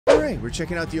right, we're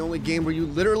checking out the only game where you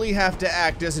literally have to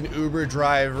act as an Uber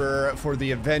driver for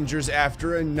the Avengers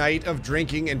after a night of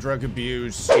drinking and drug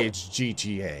abuse. It's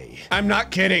GTA. I'm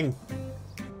not kidding.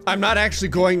 I'm not actually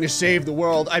going to save the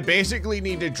world. I basically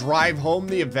need to drive home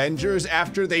the Avengers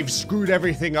after they've screwed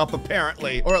everything up,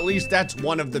 apparently. Or at least that's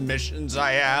one of the missions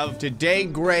I have. Today,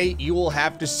 Gray, you will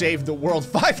have to save the world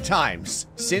 5 times.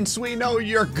 Since we know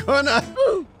you're gonna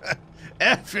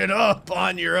F it up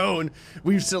on your own,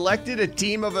 we've selected a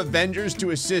team of Avengers to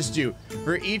assist you.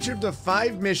 For each of the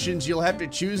 5 missions, you'll have to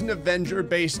choose an Avenger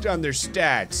based on their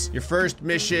stats. Your first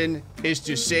mission is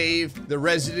to save the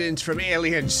residents from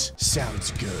aliens. Sounds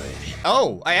good.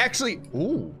 Oh,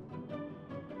 ooh.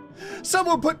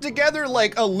 Someone put together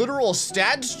like a literal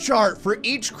stats chart for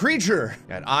each creature.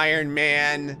 Got Iron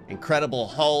Man, Incredible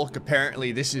Hulk.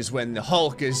 Apparently this is when the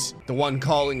Hulk is the one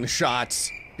calling the shots.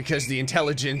 Because the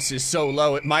intelligence is so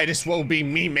low, it might as well be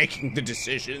me making the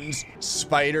decisions.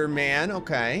 Spider-Man,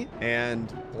 okay.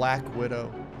 And Black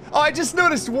Widow. Oh, I just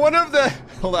noticed one of the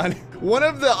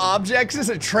objects is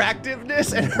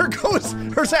attractiveness, and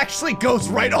hers actually goes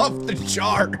right off the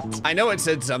chart. I know it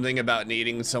said something about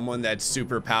needing someone that's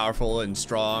super powerful and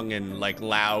strong and like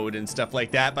loud and stuff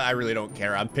like that, but I really don't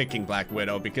care. I'm picking Black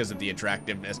Widow because of the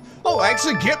attractiveness. Oh, I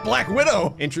actually get Black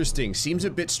Widow. Interesting. Seems a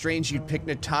bit strange you'd pick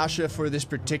Natasha for this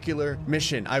particular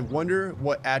mission. I wonder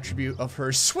what attribute of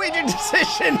her swayed your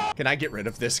decision. Can I get rid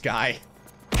of this guy?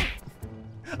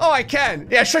 Oh, I can.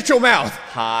 Yeah, shut your mouth.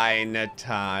 Hi,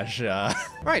 Natasha.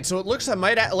 All right, so it looks I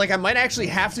might actually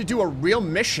have to do a real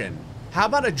mission. How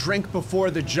about a drink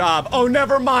before the job? Oh,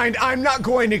 never mind. I'm not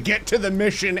going to get to the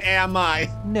mission, am I?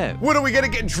 No. What, are we gonna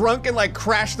get drunk and like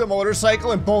crash the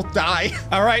motorcycle and both die?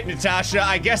 All right, Natasha,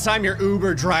 I guess I'm your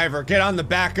Uber driver. Get on the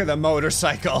back of the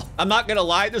motorcycle. I'm not gonna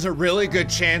lie, there's a really good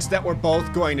chance that we're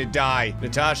both going to die.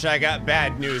 Natasha, I got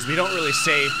bad news. We don't really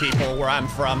save people where I'm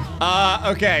from.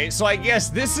 Okay, so I guess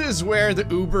this is where the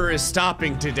Uber is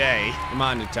stopping today. Come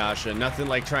on, Natasha, nothing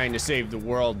like trying to save the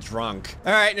world drunk.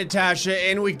 All right,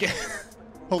 Natasha, in we get.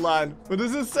 Hold on, what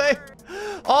does this say?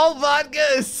 All vodka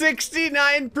is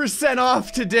 69%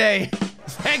 off today.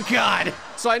 Thank God.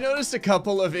 So I noticed a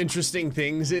couple of interesting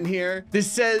things in here. This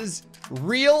says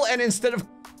real, and instead of,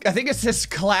 I think it says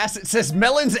class, it says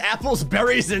melons, apples,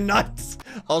 berries, and nuts.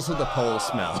 Also the pole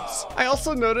smells. I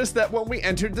also noticed that when we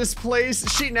entered this place,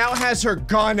 she now has her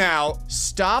gun out.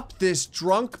 Stop this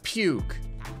drunk puke.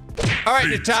 All right,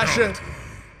 Natasha,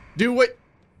 do what,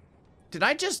 did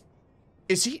I just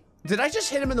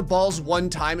hit him in the balls one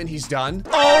time and he's done?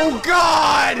 Oh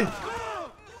God!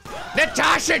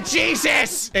 Natasha,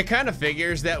 Jesus! It kind of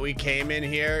figures that we came in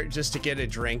here just to get a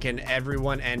drink and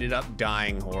everyone ended up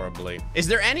dying horribly. Is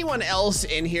there anyone else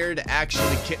in here to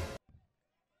actually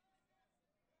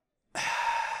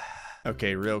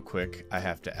Okay, real quick, I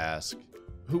have to ask.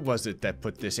 Who was it that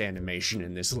put this animation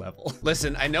in this level?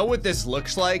 Listen, I know what this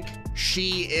looks like.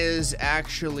 She is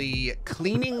actually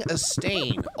cleaning a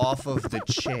stain off of the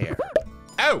chair.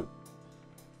 Oh,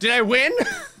 did I win?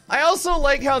 I also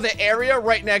like how the area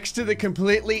right next to the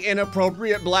completely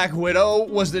inappropriate Black Widow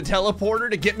was the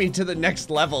teleporter to get me to the next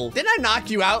level. Didn't I knock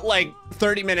you out like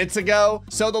 30 minutes ago?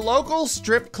 So the local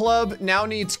strip club now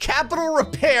needs capital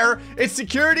repair. Its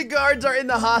security guards are in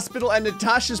the hospital and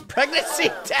Natasha's pregnancy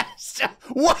test.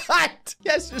 What?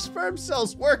 Yes, your sperm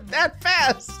cells work that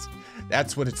fast.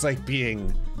 That's what it's like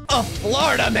being a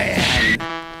Florida man.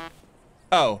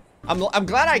 Oh. I'm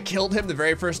glad I killed him the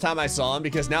very first time I saw him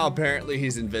because now apparently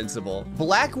he's invincible.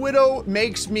 Black Widow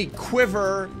makes me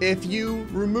quiver. If you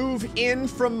remove "in"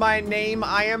 from my name,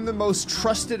 I am the most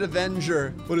trusted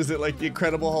Avenger. What is it, like the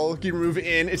Incredible Hulk? You remove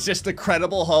 "in," it's just the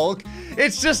Credible Hulk.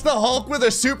 It's just the Hulk with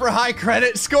a super high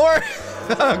credit score.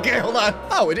 Okay, hold on.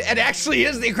 Oh, it actually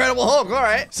is the Incredible Hulk, all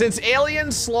right. Since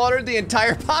aliens slaughtered the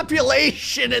entire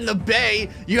population in the bay,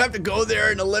 you have to go there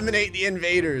and eliminate the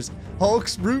invaders.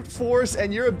 Hulk's brute force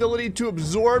and your ability to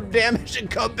absorb damage and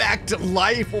come back to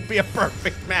life will be a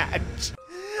perfect match.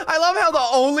 I love how the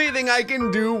only thing I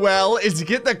can do well is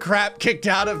get the crap kicked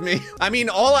out of me. I mean,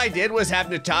 all I did was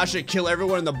have Natasha kill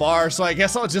everyone in the bar, so I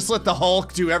guess I'll just let the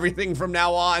Hulk do everything from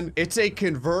now on. It's a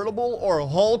convertible or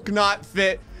Hulk not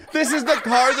fit. This is the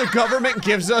car the government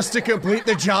gives us to complete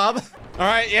the job. All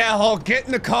right, yeah, Hulk, get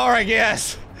in the car, I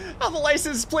guess. Oh, the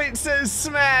license plate says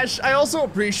smash. I also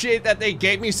appreciate that they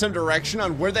gave me some direction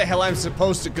on where the hell I'm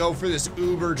supposed to go for this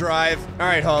Uber drive. All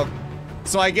right, Hulk.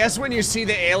 So I guess when you see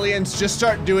the aliens, just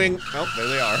start doing, oh, there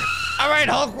they are. All right,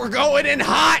 Hulk, we're going in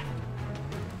hot.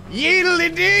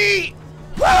 Yeedly-dee.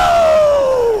 Woo!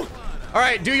 All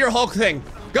right, do your Hulk thing.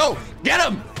 Go, get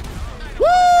him.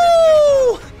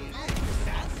 Woo!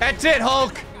 That's it,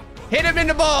 Hulk. Hit him in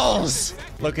the balls.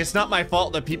 Look, it's not my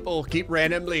fault that people keep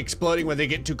randomly exploding when they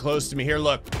get too close to me. Here,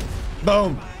 look.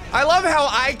 Boom. I love how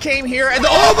I came here and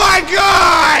oh my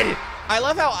God! I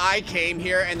love how I came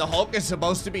here and the Hulk is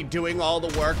supposed to be doing all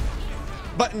the work,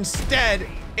 but instead,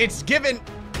 it's given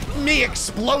me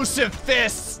explosive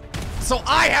fists, so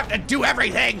I have to do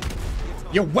everything.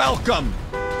 You're welcome.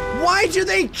 Why do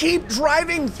they keep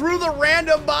driving through the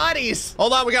random bodies?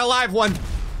 Hold on, we got a live one.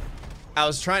 I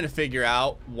was trying to figure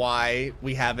out why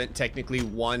we haven't technically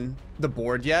won the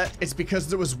board yet. It's because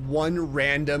there was one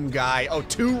random guy,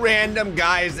 two random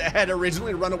guys that had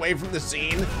originally run away from the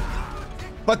scene,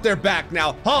 but they're back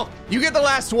now. Hulk, you get the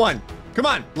last one. Come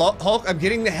on, Hulk, I'm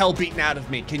getting the hell beaten out of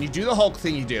me. Can you do the Hulk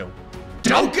thing you do?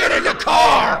 Don't get in the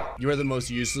car! You are the most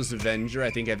useless Avenger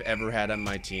I think I've ever had on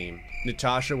my team.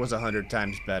 Natasha was 100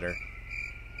 times better.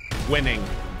 Winning.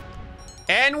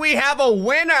 And we have a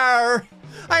winner!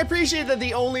 I appreciate that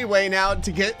the only way now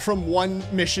to get from one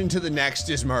mission to the next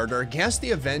is murder. Guess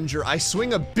the Avenger, I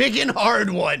swing a big and hard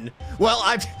one. Well,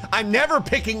 I'm never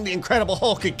picking the Incredible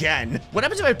Hulk again. What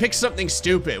happens if I pick something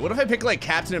stupid? What if I pick like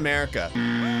Captain America?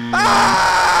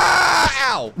 Ah!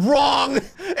 Ow, wrong.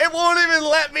 It won't even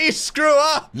let me screw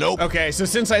up. Nope. Okay, so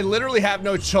since I literally have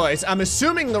no choice, I'm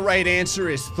assuming the right answer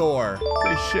is Thor.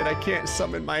 Holy shit, I can't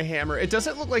summon my hammer. It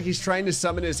doesn't look like he's trying to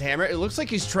summon his hammer. It looks like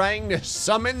he's trying to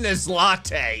summon this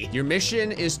latte. Your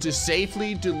mission is to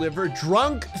safely deliver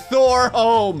drunk Thor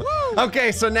home. Woo.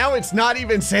 Okay, so now it's not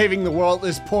even saving the world at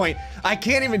this point. I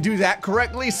can't even do that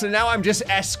correctly, so now I'm just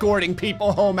escorting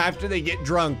people home after they get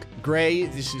drunk. Gray,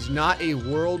 this is not a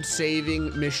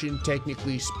world-saving mission,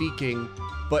 technically speaking,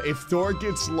 but if Thor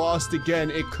gets lost again,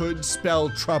 it could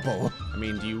spell trouble. I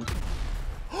mean, do you...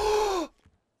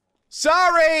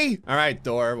 Sorry! All right,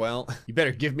 Thor, well, you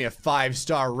better give me a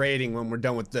 5-star rating when we're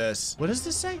done with this. What does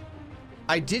this say?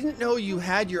 I didn't know you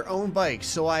had your own bike,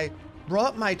 so I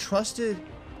brought my trusted...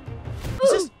 Is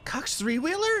this Cox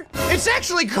three-wheeler? It's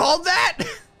actually called that?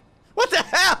 What the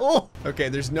hell? Okay,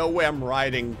 there's no way I'm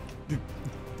riding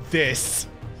this.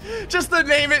 Just the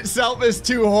name itself is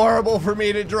too horrible for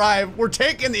me to drive. We're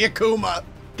taking the Akuma.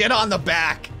 Get on the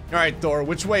back. All right, Thor,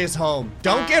 which way is home?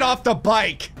 Don't get off the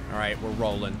bike. All right, we're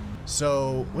rolling.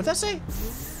 So, what'd that say?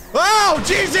 Oh,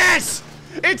 Jesus!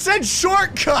 It said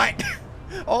shortcut.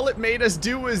 All it made us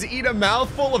do was eat a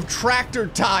mouthful of tractor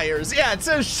tires. Yeah, it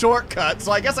says shortcut,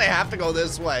 so I guess I have to go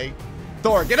this way.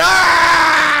 Thor, get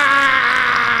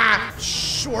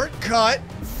shortcut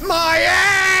my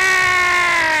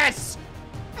ass!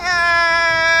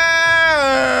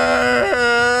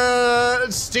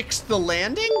 Sticks the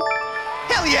landing?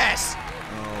 Hell yes!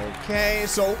 Okay,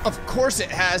 so of course it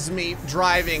has me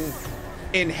driving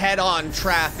in head-on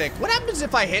traffic. What happens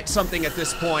if I hit something at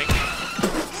this point?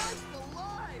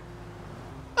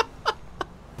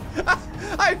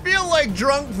 I feel like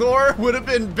drunk Thor would have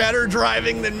been better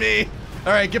driving than me.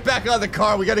 All right, get back on the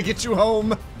car. We gotta get you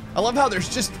home. I love how there's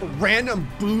just random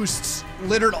boosts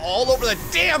littered all over the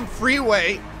damn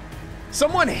freeway.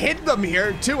 Someone hid them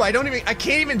here too. I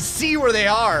can't even see where they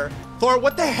are. Thor,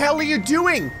 what the hell are you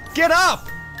doing? Get up.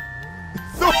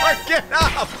 Thor, get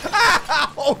up.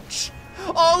 Ouch.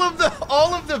 All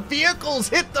of the vehicles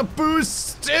hit the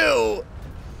boosts too.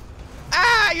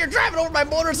 Ah, you're driving over my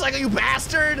motorcycle, you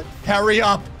bastard! Hurry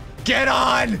up, get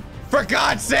on! For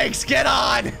God's sakes, get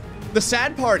on! The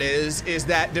sad part is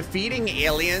that defeating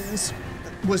aliens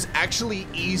was actually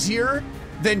easier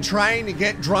than trying to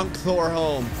get drunk Thor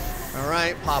home. All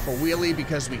right, pop a wheelie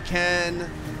because we can.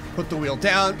 Put the wheel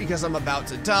down because I'm about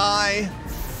to die.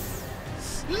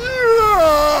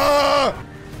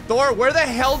 Thor, where the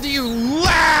hell do you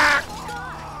lack?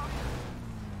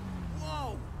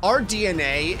 Our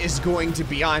DNA is going to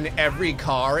be on every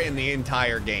car in the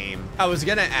entire game. I was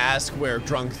gonna ask where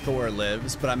drunk Thor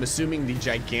lives, but I'm assuming the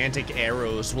gigantic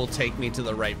arrows will take me to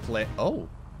the right place. Oh.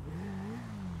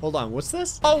 Hold on, what's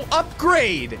this? Oh,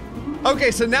 upgrade!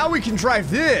 Okay, so now we can drive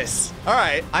this. All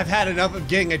right, I've had enough of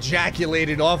getting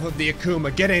ejaculated off of the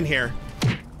Akuma. Get in here.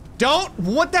 Don't,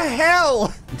 what the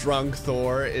hell? Drunk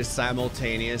Thor is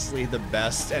simultaneously the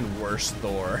best and worst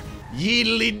Thor.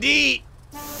 Yeedly dee.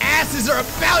 Asses are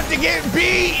about to get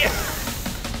beat!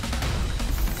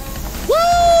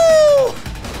 Woo!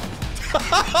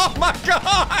 Oh my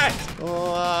God!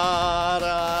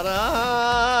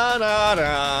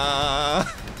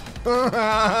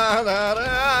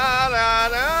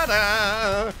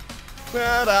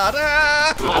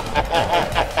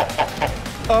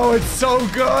 Oh, it's so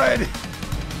good!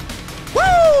 Woo!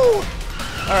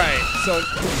 All right,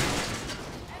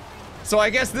 so I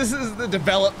guess this is the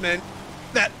development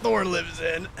that Thor lives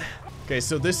in. Okay,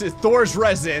 so this is Thor's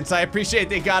residence. I appreciate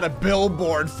they got a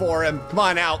billboard for him. Come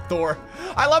on out, Thor.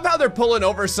 I love how they're pulling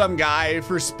over some guy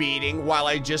for speeding while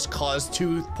I just caused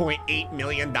 $2.8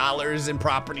 million in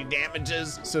property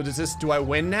damages. So do I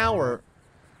win now or?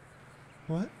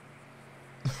 What?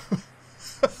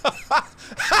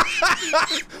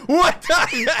 What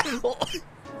the hell?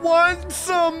 Want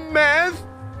some meth?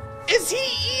 Is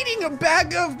he eating a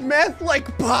bag of meth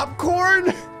like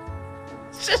popcorn?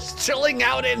 Just chilling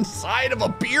out inside of a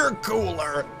beer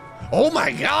cooler. Oh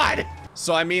my God.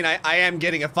 So I mean, I am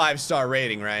getting a 5-star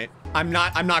rating, right? I'm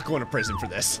not going to prison for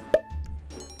this.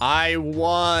 I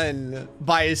won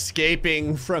by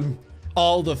escaping from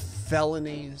all the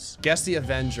felonies. Guess the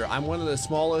Avenger. I'm one of the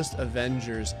smallest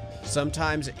Avengers.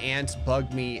 Sometimes ants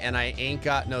bug me and I ain't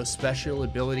got no special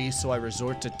abilities, so I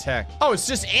resort to tech. Oh, it's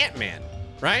just Ant-Man,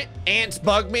 right? Ants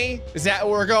bug me? Is that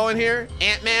where we're going here?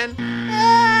 Ant-Man?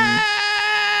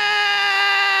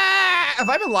 Have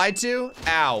I been lied to?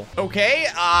 Ow. Okay,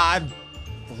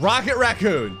 Rocket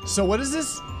Raccoon. So what is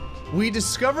this? We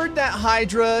discovered that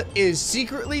Hydra is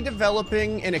secretly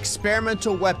developing an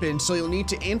experimental weapon, so you'll need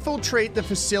to infiltrate the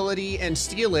facility and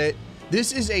steal it.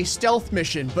 This is a stealth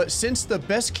mission, but since the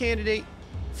best candidate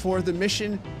for the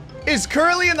mission is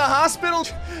currently in the hospital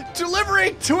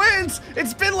delivering twins,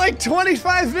 it's been like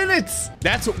 25 minutes.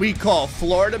 That's what we call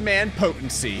Florida man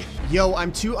potency. Yo,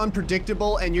 I'm too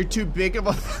unpredictable and you're too big of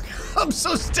a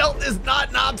so stealth is not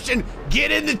an option.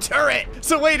 Get in the turret.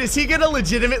 So wait, is he gonna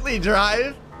legitimately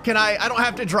drive? Can I don't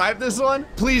have to drive this one?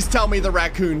 Please tell me the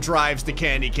raccoon drives the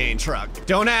candy cane truck.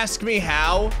 Don't ask me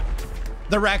how.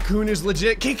 The raccoon is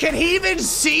legit. Can he even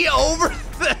see over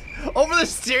the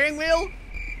steering wheel?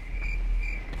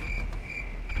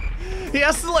 He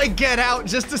has to like get out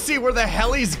just to see where the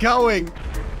hell he's going.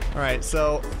 All right,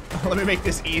 so let me make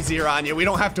this easier on you. We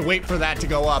don't have to wait for that to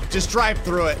go up. Just drive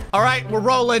through it. All right, we're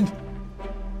rolling.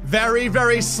 Very,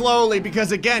 very slowly,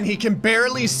 because again, he can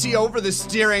barely see over the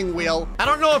steering wheel. I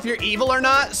don't know if you're evil or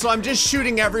not, so I'm just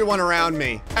shooting everyone around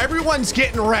me. Everyone's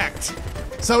getting wrecked.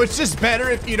 So it's just better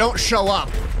if you don't show up.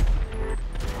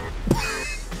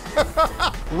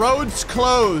 Roads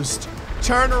closed.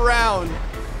 Turn around.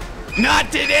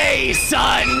 Not today,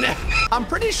 son. I'm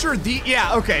pretty sure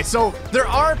yeah, okay, so there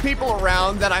are people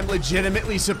around that I'm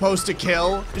legitimately supposed to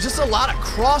kill. There's just a lot of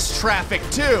cross traffic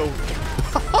too.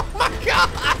 Oh my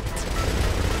God.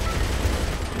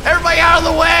 Everybody out of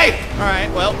the way. All right,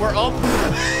 well, we're all.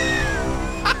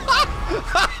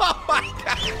 Oh my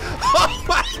God. Oh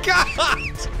my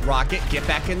God. Rocket, get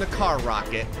back in the car,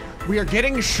 Rocket. We are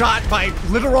getting shot by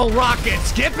literal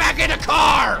rockets. Get back in the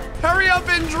car. Hurry up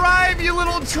and drive, you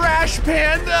little trash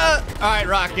panda. All right,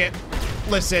 Rocket,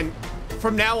 listen,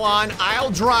 from now on, I'll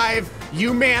drive,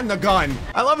 you man the gun.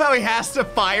 I love how he has to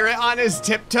fire it on his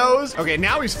tiptoes. Okay,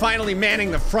 now he's finally manning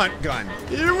the front gun.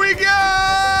 Here we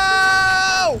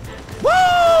go.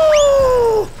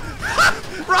 Woo!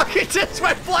 Rocket just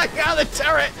went flying out of the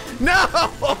turret.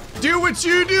 No! Do what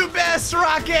you do best,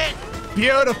 Rocket.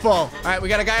 Beautiful. All right, we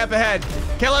got a guy up ahead.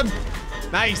 Kill him.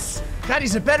 Nice. God,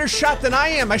 he's a better shot than I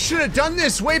am. I should have done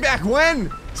this way back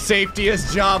when. Safety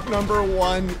is job number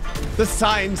one. The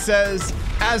sign says,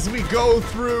 as we go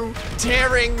through,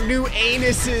 tearing new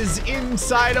anuses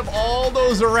inside of all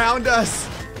those around us.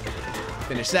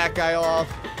 Finish that guy off.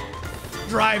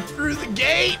 Drive through the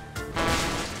gate.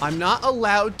 I'm not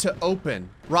allowed to open.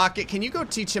 Rocket, can you go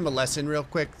teach him a lesson real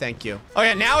quick? Thank you. Oh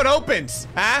yeah, now it opens,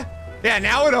 huh? Yeah,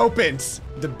 now it opens.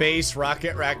 The base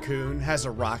Rocket Raccoon has a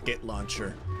rocket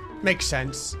launcher. Makes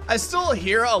sense. I still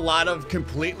hear a lot of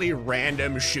completely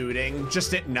random shooting,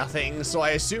 just at nothing, so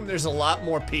I assume there's a lot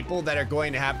more people that are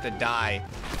going to have to die.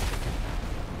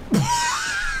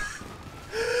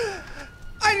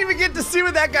 I didn't even get to see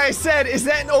what that guy said. Is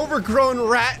that an overgrown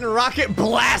rat? And Rocket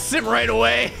blasts him right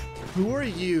away. Who are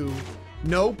you?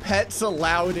 No pets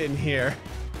allowed in here.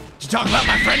 Did you talk about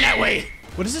my friend that way?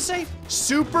 What does it say?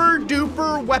 Super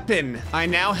duper weapon. I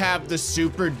now have the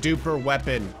super duper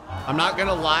weapon. I'm not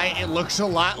gonna lie, it looks a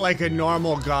lot like a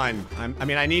normal gun. I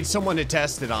mean, I need someone to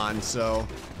test it on, so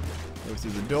go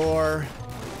through the door.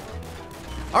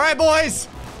 All right, boys,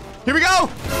 here we go.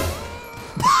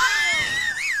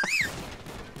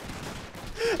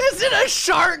 Is it a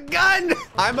shark gun?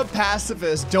 I'm a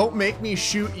pacifist. Don't make me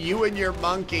shoot you and your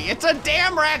monkey. It's a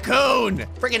damn raccoon.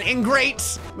 Friggin'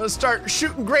 ingrates. I'm gonna start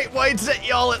shooting great whites at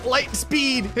y'all at light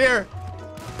speed. Here.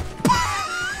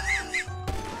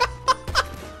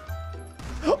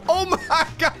 Oh my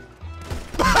God.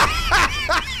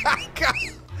 God.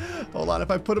 Hold on,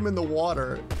 if I put them in the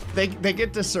water, they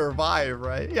get to survive,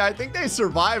 right? Yeah, I think they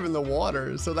survive in the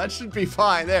water, so that should be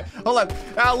fine. There, hold on,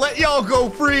 I'll let y'all go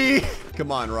free.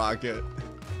 Come on, Rocket.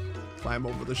 Climb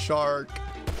over the shark.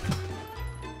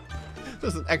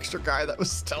 There's an extra guy that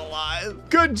was still alive.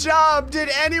 Good job. Did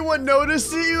anyone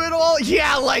notice you at all?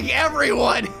 Yeah, like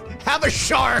everyone. Have a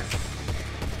shark.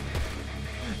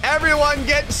 Everyone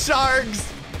get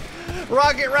sharks.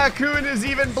 Rocket Raccoon is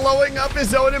even blowing up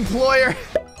his own employer.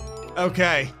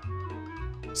 Okay.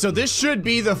 So this should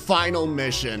be the final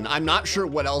mission. I'm not sure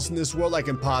what else in this world I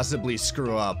can possibly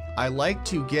screw up. I like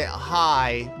to get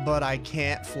high, but I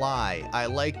can't fly. I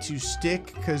like to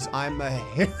stick because I'm a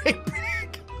hairy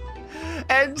pig.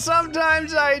 And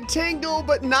sometimes I tingle,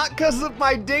 but not because of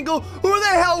my dingle. Who the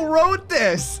hell wrote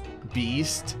this?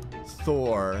 Beast,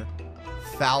 Thor,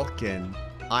 Falcon,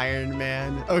 Iron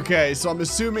Man. Okay, so I'm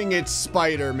assuming it's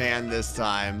Spider-Man this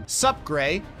time. Sup,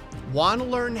 Gray? Want to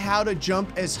learn how to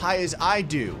jump as high as I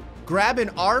do? Grab an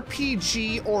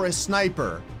RPG or a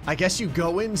sniper. I guess you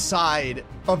go inside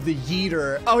of the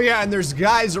yeeter. Oh yeah, and there's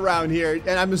guys around here,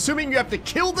 and I'm assuming you have to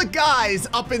kill the guys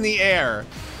up in the air.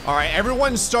 All right,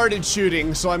 everyone started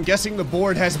shooting, so I'm guessing the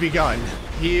board has begun.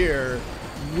 Here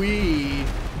we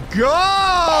go!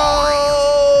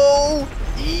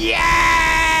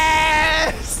 Yes!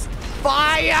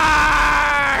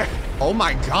 Fire! Oh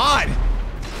my God.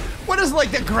 What is, like,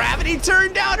 the gravity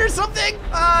turned down or something?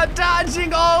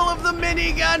 Dodging all of the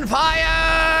minigun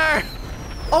fire!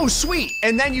 Oh, sweet,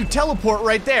 and then you teleport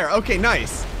right there. Okay,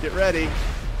 nice. Get ready.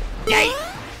 Yay!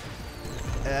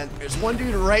 And there's one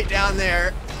dude right down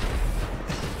there.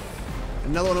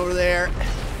 Another one over there.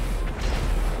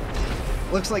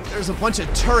 Looks like there's a bunch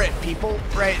of turret people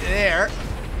right there.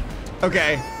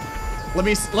 Okay, let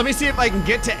me see if I can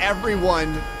get to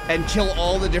everyone and kill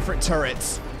all the different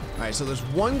turrets. All right, so there's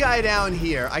one guy down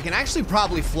here. I can actually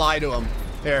probably fly to him.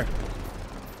 There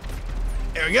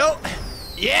we go.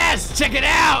 Yes, check it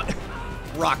out.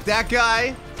 Rock that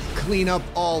guy. Clean up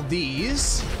all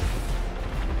these.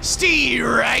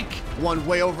 Strike. One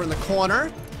way over in the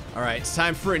corner. All right, it's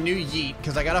time for a new yeet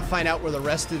because I gotta find out where the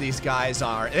rest of these guys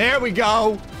are. There we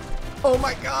go. Oh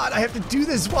my God, I have to do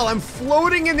this while I'm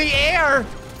floating in the air.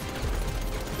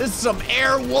 This is some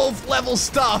air wolf level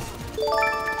stuff.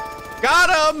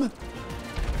 Got him!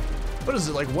 What is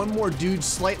it, like one more dude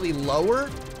slightly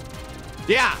lower?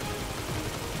 Yeah.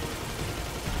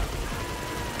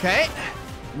 Okay.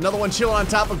 Another one chilling on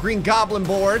top of Green Goblin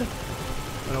board.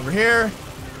 One over here.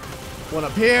 One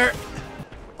up here.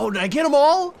 Oh, did I get them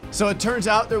all? So it turns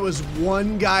out there was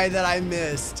one guy that I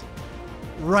missed.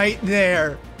 Right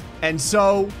there. And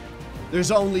so there's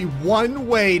only one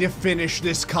way to finish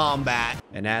this combat.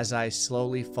 And as I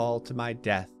slowly fall to my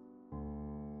death,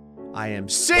 I am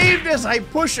saved as I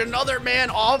push another man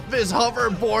off his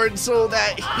hoverboard so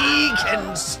that he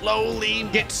can slowly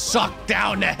get sucked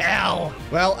down to hell.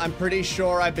 Well, I'm pretty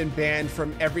sure I've been banned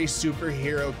from every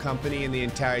superhero company in the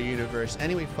entire universe.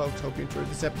 Anyway, folks, hope you enjoyed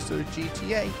this episode of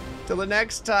GTA. Till the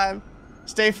next time,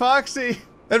 stay foxy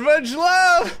and much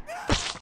love.